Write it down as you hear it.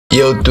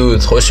یو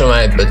دود، خوش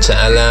اومدید به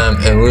چنلم.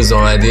 امروز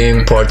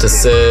اومدیم پارت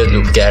 3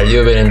 لوپ گردی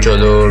رو بریم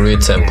جلو روی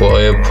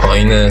تمپوهای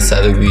پایین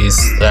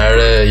 120.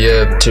 قراره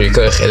یه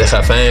تریکای خیلی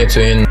خفنی تو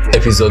این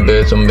اپیزود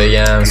بهتون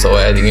بگم.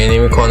 صحبت دیگه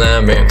نمی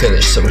کنم، بریم که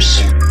داشته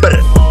باشیم.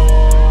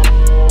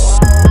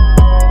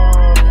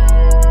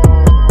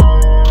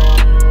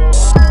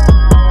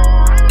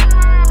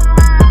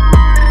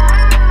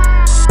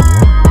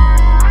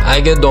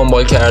 اگه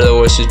دنبال کرده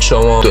باشید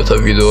شما دوتا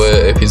ویدیو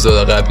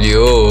اپیزود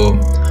قبلیو،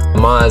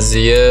 ما از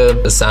یه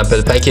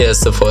سمپل پک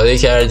استفاده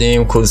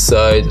کردیم، کول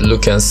ساید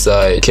لوک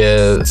ساید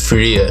که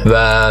فریه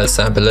و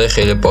سمپل های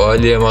خیلی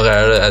باحالیه. ما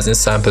قراره از این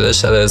سمپل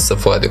ها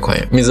استفاده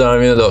کنیم.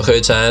 میذارم اینو داخل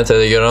چنل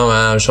تلگرام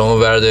هم، شما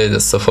بردارید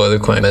استفاده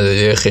کنید،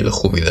 مدادی خیلی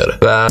خوبی داره.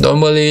 و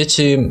دنبال یه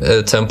چی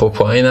تمپو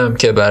پایینم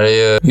که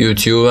برای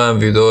یوتیوب هم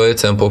ویدیو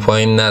تمپو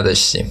پایین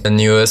نداشتیم.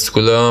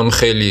 نیواسکول هم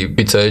خیلی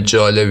بیتای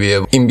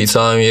جالبیه. این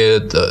بیتا هم یه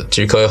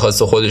تریکای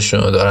خاص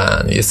خودشونو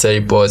دارن. یه سری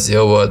بازی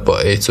ها باید با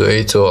 8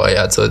 و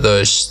آیت ها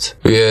داشت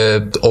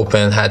روی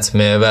اوپن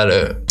حتمه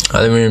وره.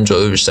 حالا میریم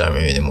جلو، بیشتر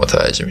میبینیم،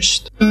 متوجه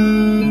میشید.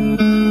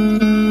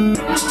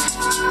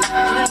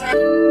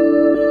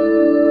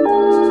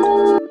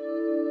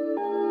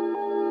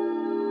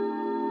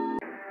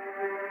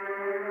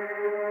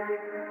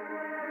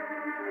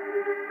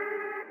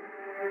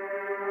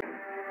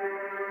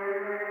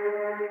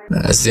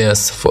 از این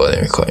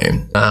استفاده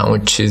میکنیم،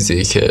 همون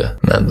چیزی که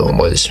من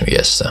دنبالش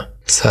میگشتم.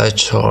 ساعت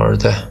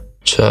 14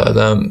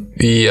 شایدم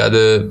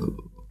بیاد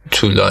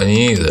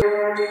طولانی ده.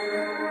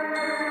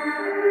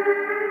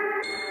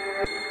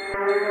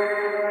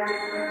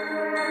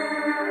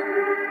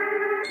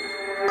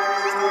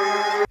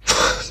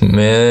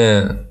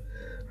 Man,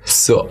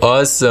 so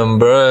awesome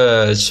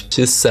bro.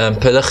 چه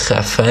سمپل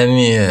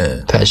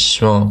خفنیه،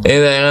 پشمام.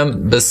 این دقیقا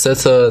به 3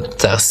 تا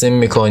تقسیم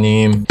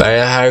میکنیم، برای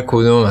هر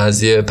کدوم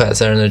از یه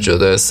پترن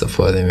جدا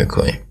استفاده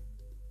میکنیم.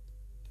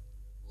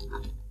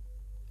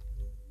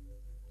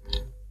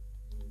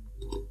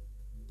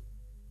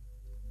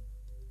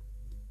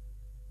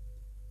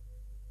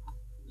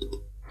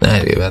 نه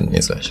دیگه بعد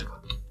میزاش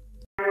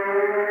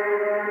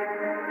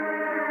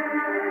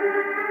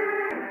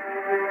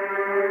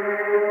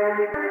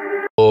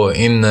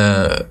این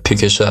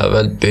پیکش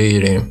اول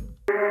بگیریم.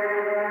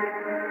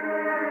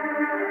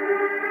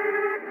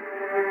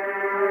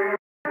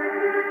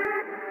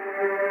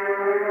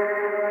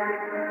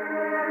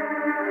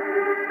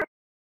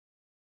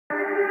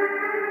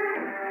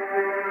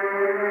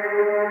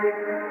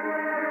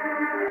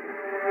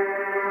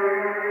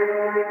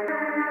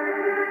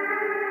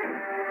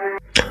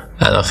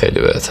 الان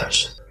خیلی بهتر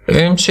شد.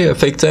 ببینیم چی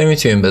افکت هایی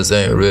میتونیم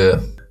بذاریم روی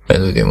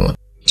ملودیمون.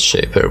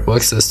 شیپر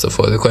باکس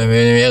استفاده کنیم،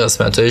 ببینیم یه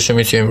قسمت هایشو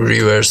میتونیم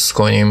ریورس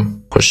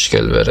کنیم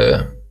خوشگل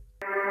بره.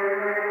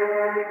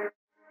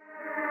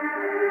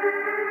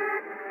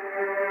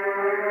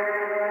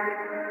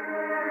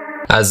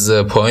 از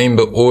پایین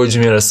به اوج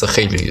میرسه،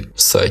 خیلی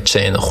سایت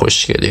چین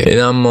خوشگلیه.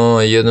 این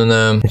اما یه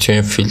دونه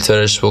میتونیم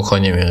فیلترش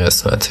بکنیم این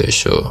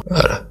قسمتشو.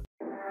 آره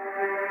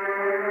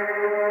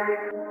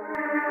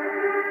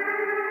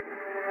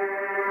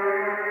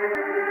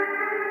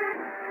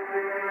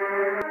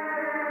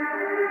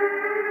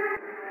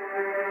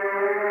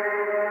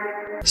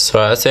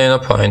سرعت اینو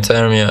پایین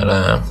تر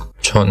میارم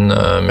چون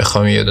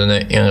میخوام یه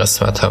دونه این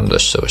قسمت هم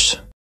داشته باشه.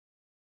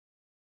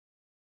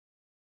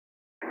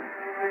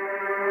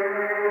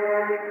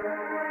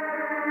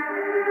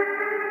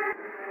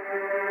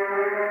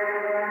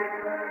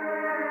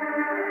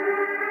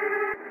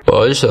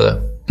 باحال شده.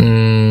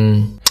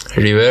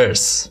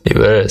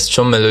 ریورس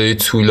چون ملودی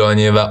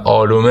طولانیه و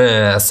آرومه،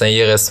 اصلا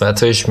یه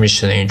قسمتش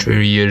میشونه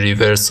اینجوری یه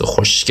ریورس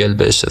خوشگل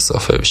بهش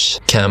اضافه بشه.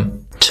 کم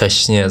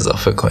چشنی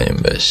اضافه کنیم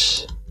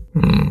بهش.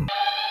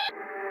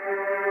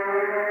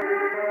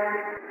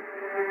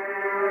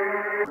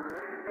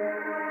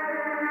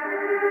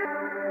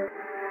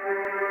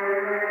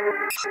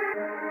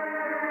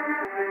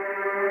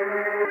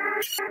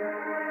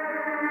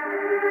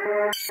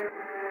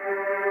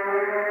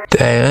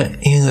 دقیقا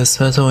این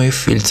قسمت ما یه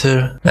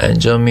فیلتر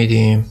انجام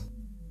میدیم.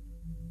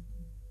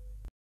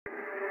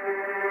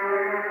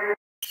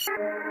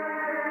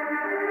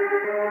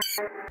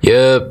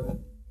 یه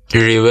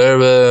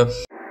ریورب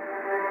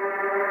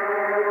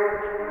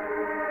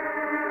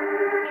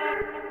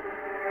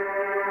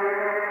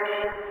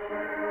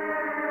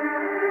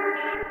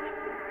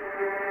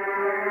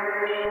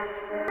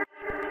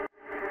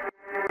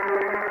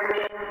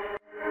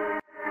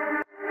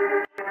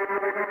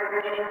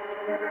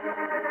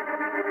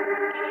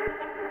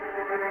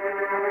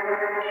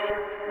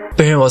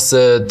بریم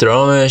واسه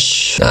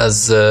درامش.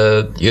 از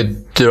یه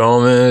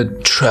درام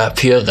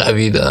ترپی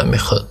قوی دارم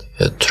میخواد،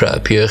 یه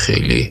ترپی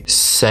خیلی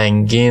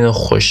سنگین و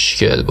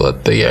خوشگل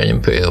باید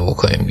بگردیم پیدا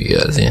بکنیم دیگه.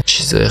 از این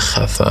چیز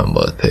خفن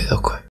باید پیدا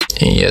کنیم.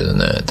 این یه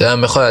دونه دارم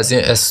میخواد از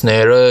این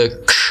اسنیر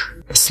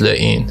مثل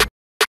این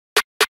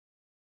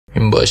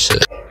باشه،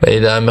 ولی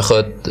دارم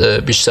میخواد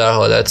بیشتر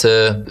حالت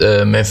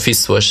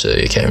منفیس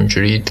باشه، یکم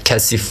اینجوری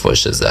کثیف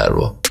باشه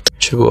ضربا.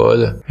 چه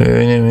باحاله.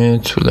 ببینیم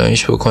این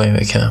طولانیش بکنیم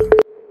یکم.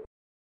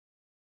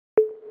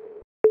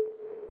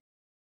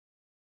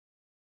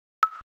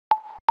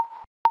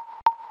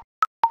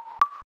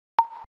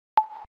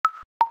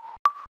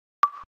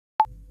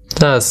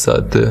 نه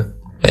ساده،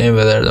 این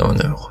به دردمون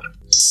نمیخوره،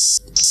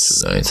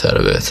 طولانی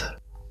تره بهتر.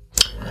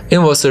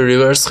 این واسه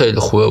ریورس خیلی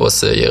خوبه،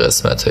 واسه یه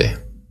قسمت هایی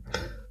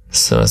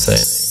مثلا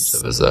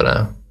اینجا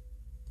بذارم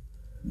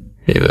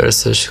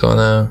ریورسش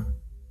کنم،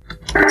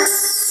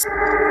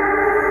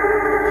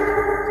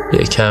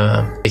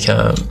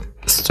 یکم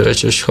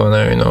استرچش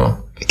کنم، اینو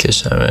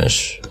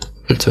بکشمش،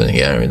 تو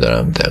نگر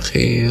میدارم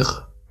دقیق،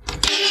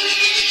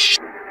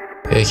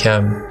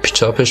 یکم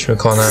پیچاپش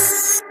میکنم.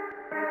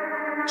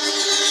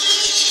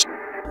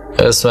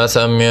 قسمت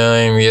هم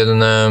میایم یه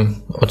دونه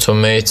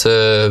اتومیت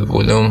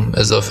ولوم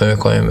اضافه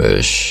میکنیم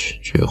بهش،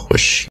 جوی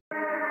خوش.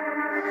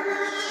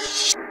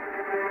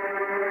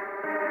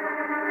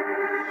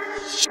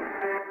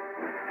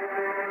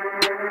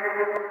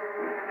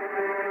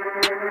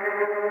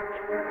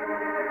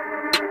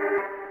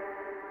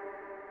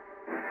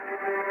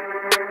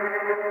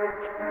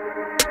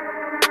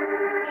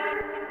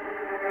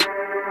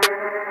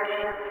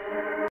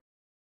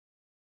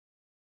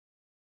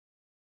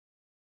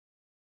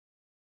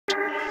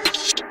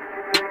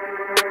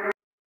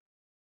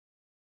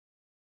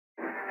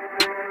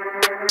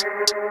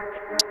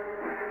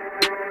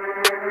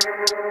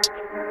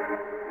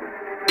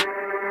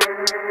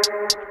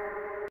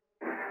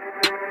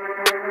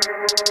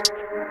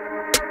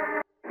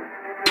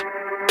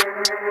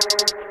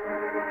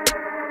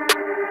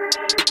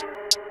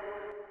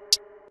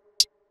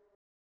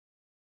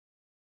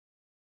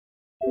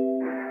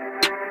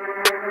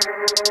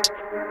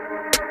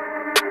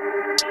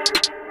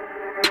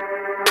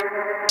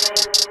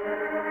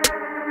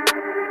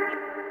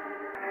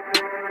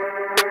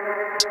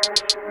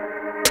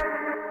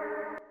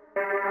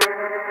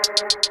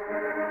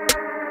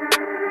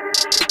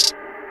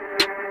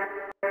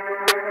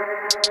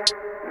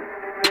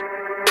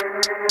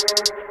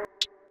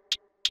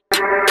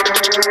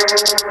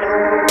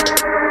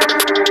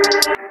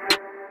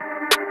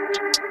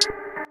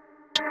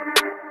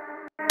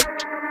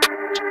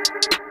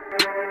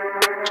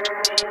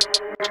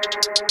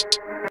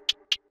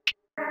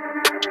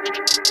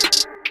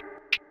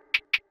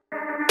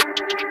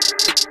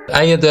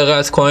 اگه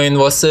دقت کنین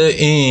واسه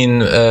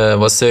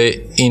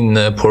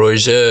این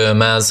پروژه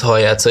من از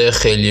حالتهای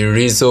خیلی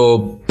ریز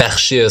و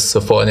بخشی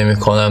استفاده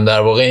میکنم. در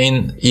واقع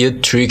این یه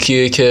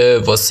تریکیه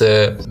که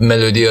واسه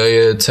ملودی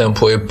های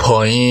تمپوی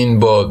پایین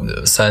با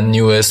مثلا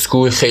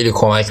نیواسکول خیلی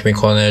کمک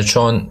میکنه،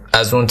 چون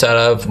از اون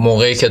طرف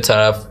موقعی که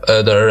طرف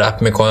داره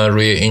رپ میکنه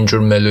روی اینجور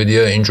ملودی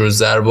ها، اینجور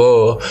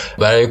ضربا،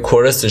 برای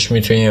کورسش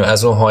میتونیم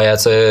از اون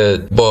حالتهای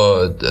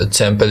با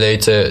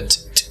تمپلیت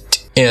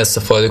این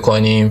استفاده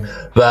کنیم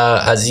و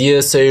از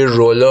یه سری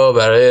رولا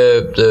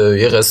برای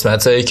یه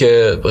قسمتایی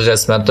که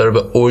قسمت داره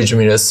به اوج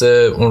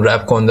میرسه، اون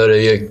رپ کن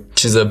داره یه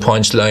چیز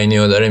پانچ لاینی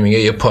رو داره میگه،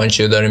 یه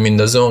پانچی رو داره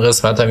میندازه، اون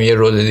قسمت هم یه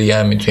رول دیگه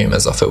هم میتونیم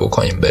اضافه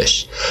بکنیم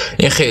بهش.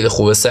 این خیلی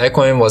خوبه. سعی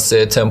کنیم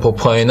واسه تمپو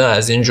پایینه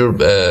از اینجور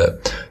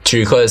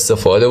تریکا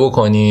استفاده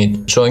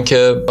بکنید، چون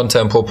که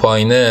تمپو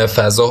پایینه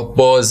فضا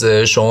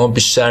بازه، شما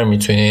بیشتر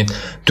میتونید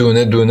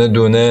دونه دونه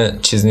دونه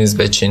چیز نیز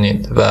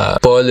بچینید و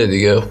باله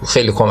دیگه،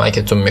 خیلی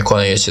کمکتون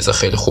میکنه یه چیز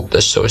خیلی خوب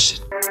داشته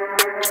باشید.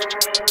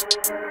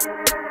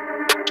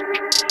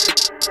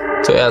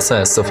 توی اصلا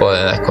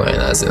استفاده نکنین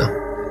از اینا.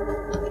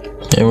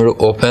 این رو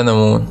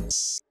اوپنمون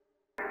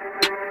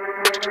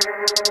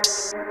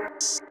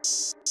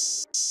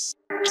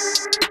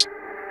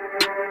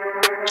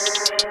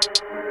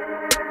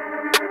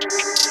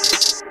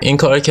این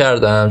کار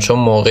کردم چون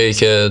موقعی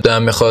که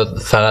دارم میخواد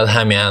فقط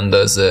همین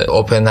اندازه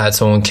اوپن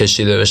هتمون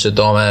کشیده بشه،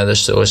 دامنه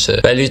داشته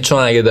باشه، ولی چون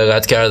اگه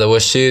دقت کرده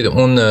باشید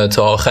اون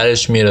تا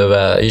آخرش میره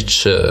و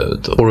هیچ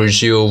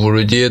خروجی و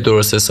ورودی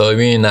درست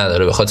حسابی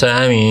نداره. به خاطر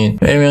همین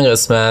این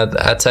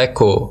قسمت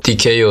اتک و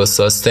دیگه و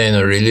ساستین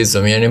و ریلیز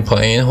رو میاریم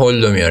پایین،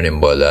 هولد رو میاریم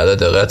بالا. حالا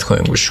دقت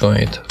کنید، گوش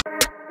کنید.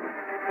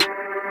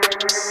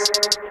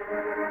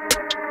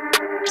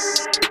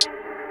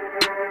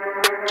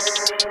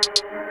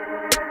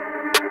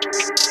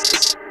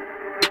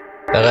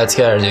 دقت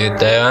کردید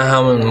دقیقا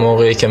همون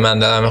موقعی که من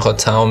دلم میخواد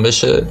تمام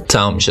بشه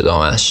تمام میشه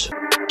دامنش.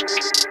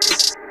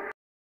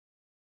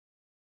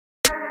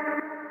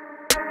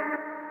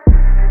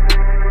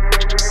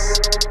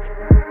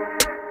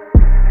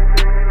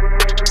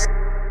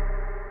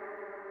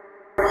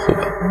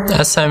 خوبه.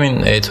 از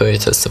همین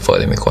ایت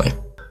استفاده میکنیم،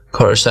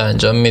 کارش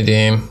انجام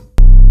میدیم.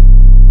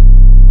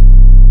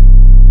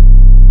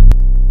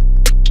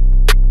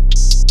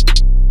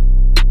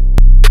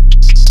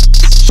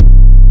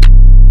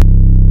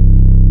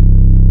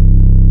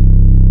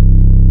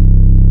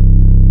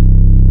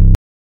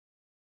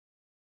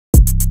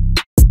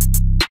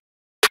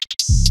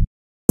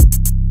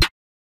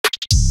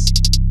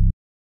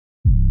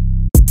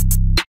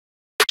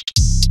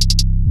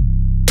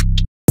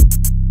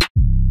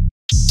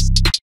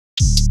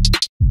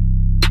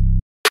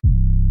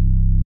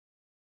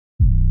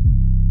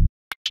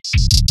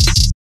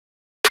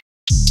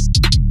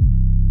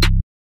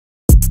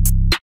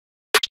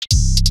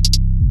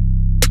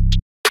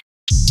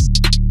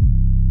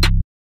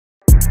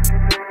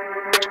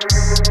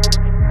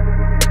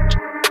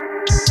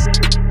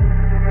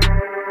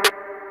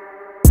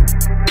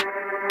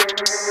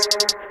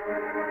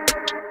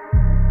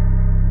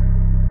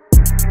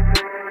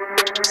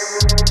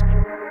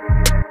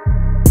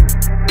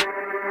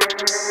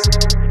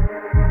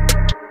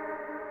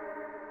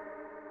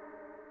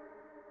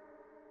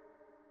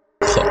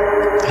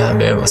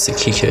 بریم واسه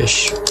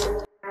کیکش.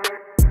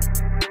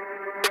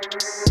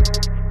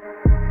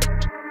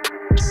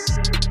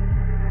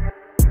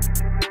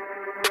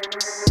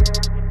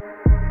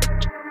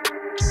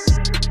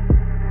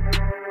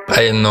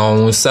 ای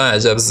ناموسا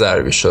عجب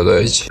ضربی شده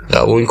هیچ.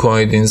 قبول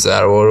کنید این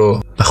ضربا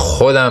رو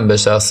خودم به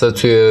شخصه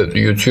توی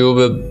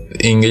یوتیوب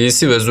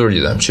انگلیسی به زور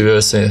دیدم، چی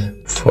برسه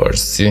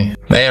فارسی.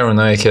 مگر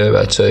اونایی که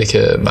بچه‌ای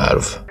که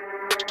معروف.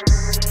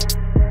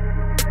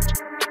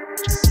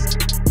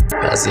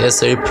 از یه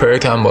سری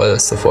پرک هم باید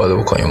استفاده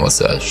بکنیم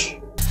واسهش.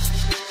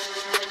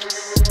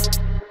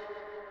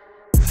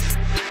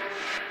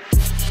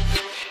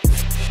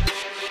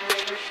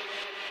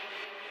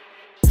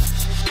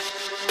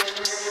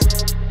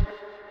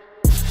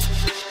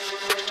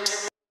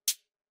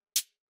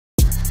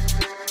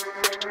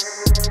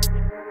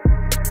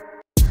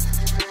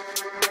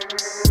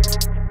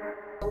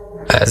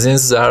 از این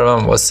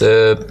ضربم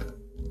واسه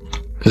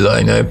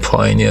لاین‌های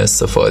پایینی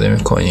استفاده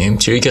میکنیم،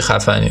 چیزی که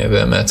خفنیه،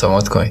 بهم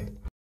اعتماد کنید.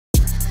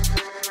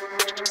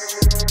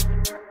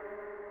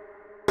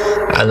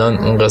 الان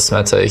اون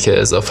قسمت هایی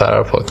که اضافه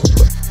رو پاک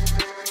میکنیم.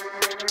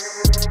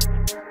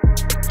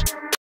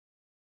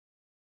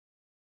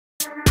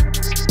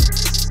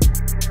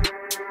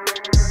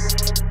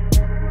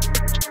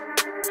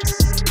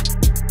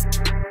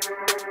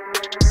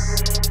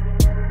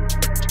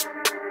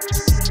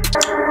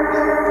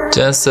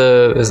 جنس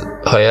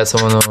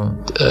هایتمون رو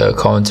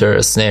کانتر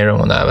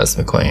اسنیرمون رو عوض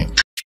میکنیم.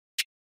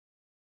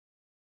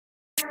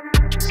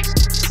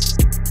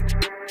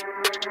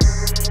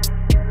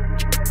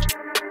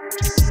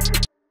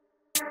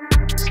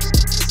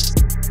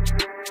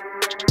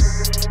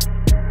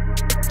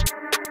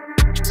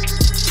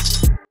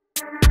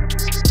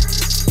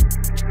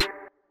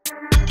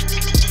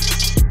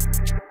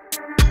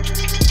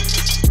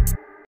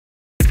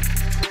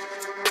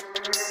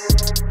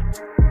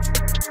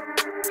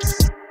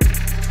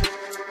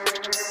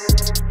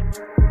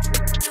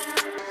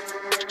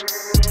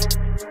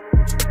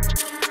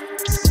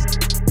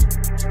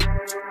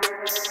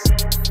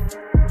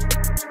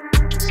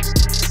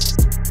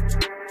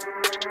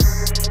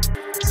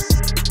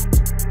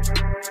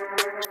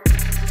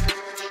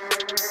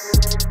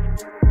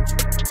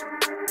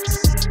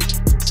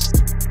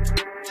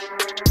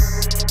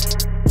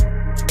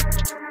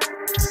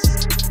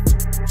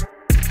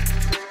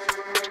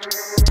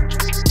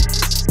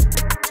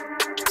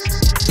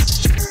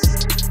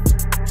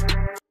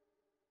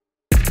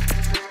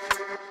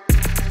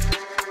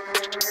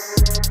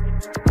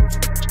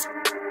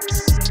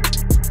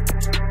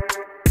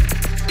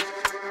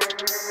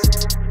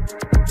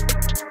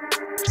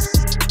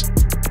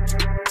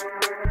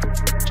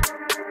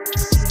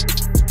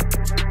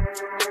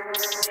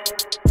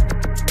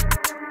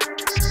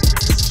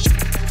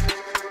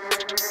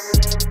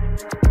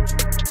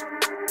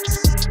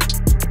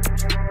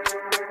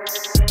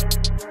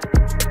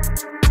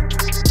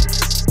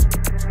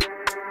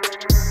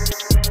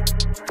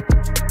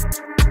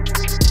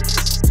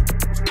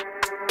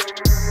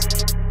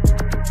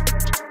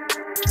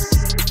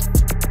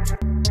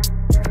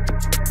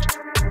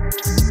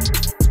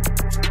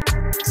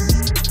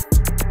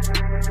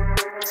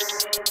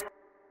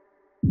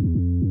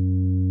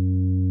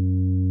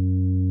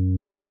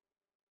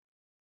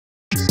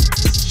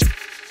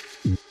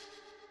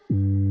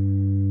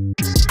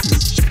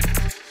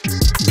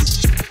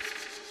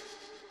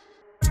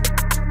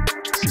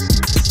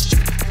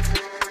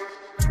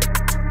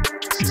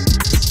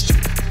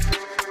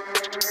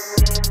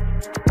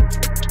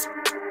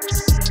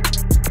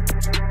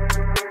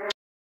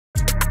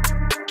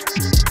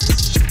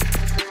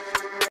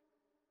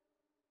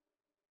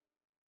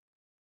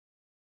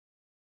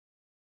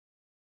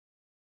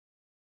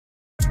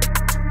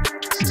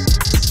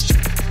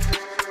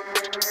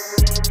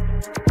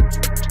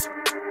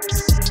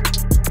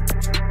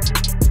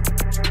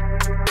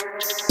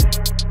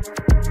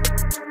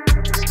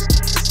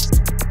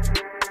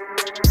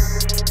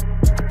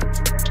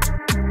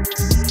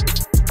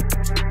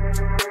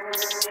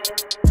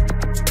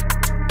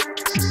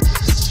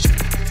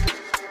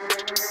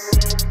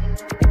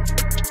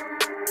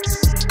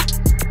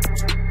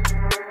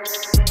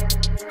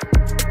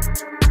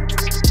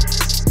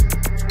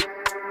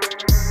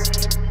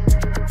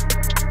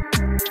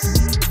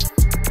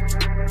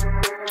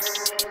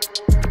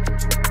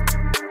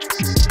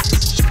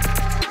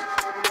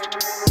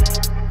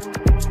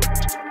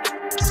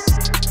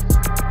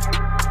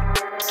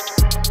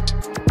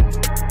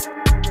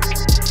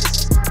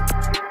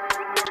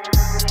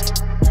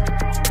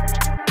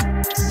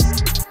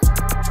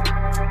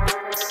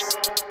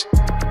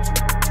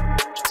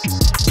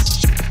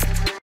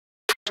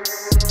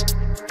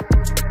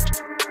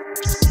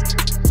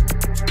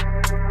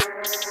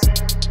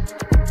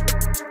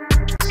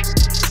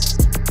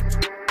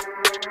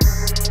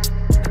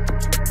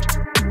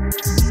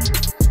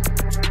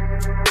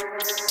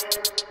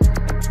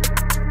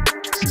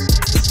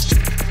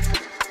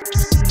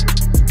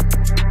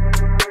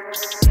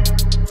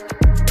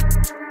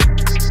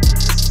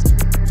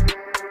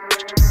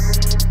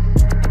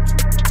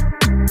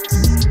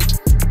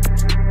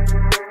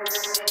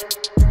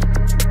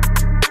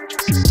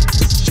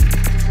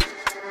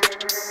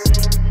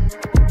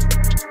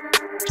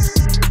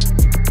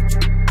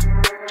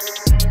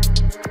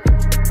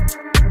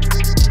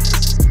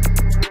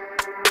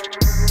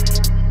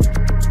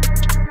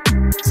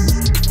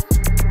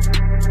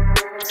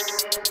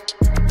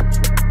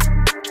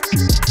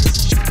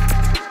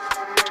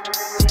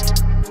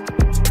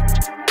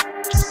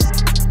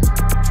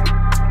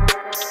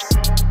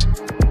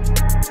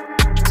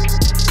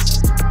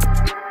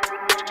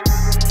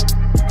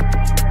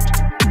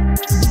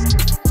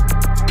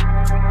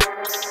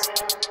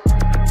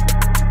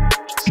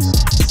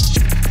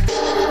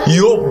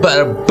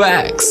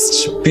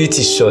 بکس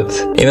بیتی شد.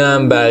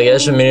 اینم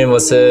بقیه‌اش رو میریم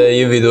واسه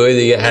یه ویدیو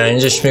دیگه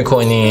ارنجش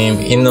میکنیم.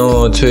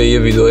 اینو توی یه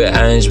ویدیو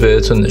ارنج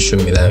بهتون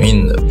نشون میدم.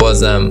 این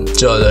بازم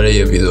جا داره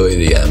یه ویدیو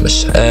دیگه هم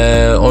بشه.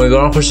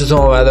 امیدوارم خوشتون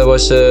اومده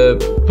باشه.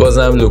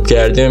 بازم لوک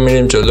گردی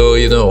میریم جلو.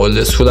 یه دونه اولد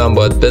اسکول هم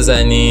باید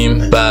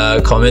بزنیم و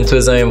کامنت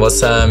بزنیم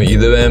واسه هم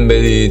ایده بهم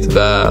بدید و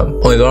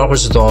امیدوارم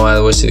خوشتون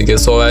اومده باشه دیگه.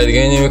 صحبت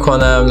دیگه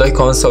نمی‌کنم. لایک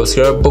کامنت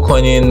سابسکرایب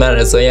بکنین. من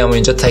رضایی‌ام.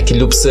 اینجا تکی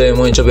لوپسه.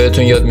 ما اینجا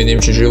بهتون یاد میدیم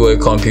چجوری با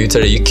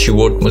کامپیوتر یک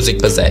کیبورد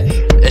موزیک بزنی.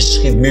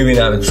 عشقید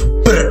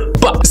میبینمتون.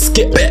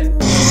 باسکت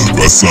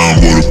بسم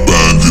برو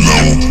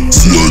بندیلمو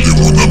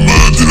زیادی موندم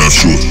مندی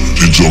نشد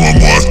اینجا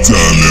من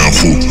معطلیم.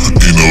 خب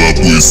اینا و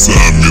بوی سم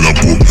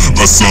میرم.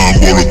 بسم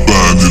برو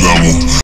بندیلمو